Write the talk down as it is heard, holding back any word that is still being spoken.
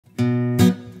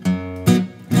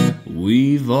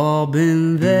We've all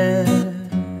been there.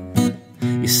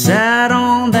 You sat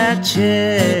on that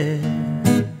chair.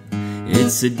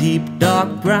 It's a deep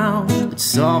dark brown, it's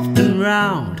soft and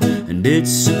round, and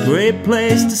it's a great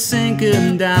place to sink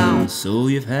 'em down. So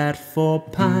you've had 4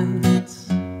 pints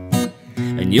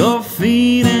and you're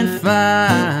feeling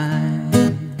fine.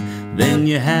 Then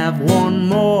you have one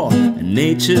more and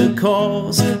nature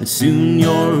calls, and soon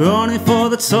you're running for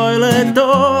the toilet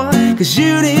door. 'Cause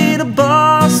you need a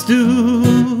bar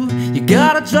stool. You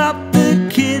gotta drop the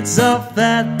kids off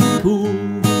at the pool.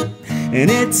 And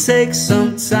it takes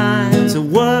some time to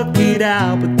work it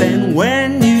out, but then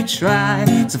when you try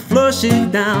to flush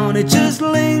it down, it just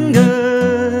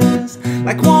lingers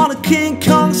like one of King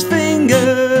Kong's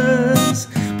fingers.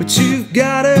 But you've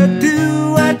gotta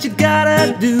do what you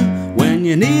gotta do when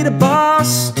you need a bar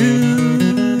stool.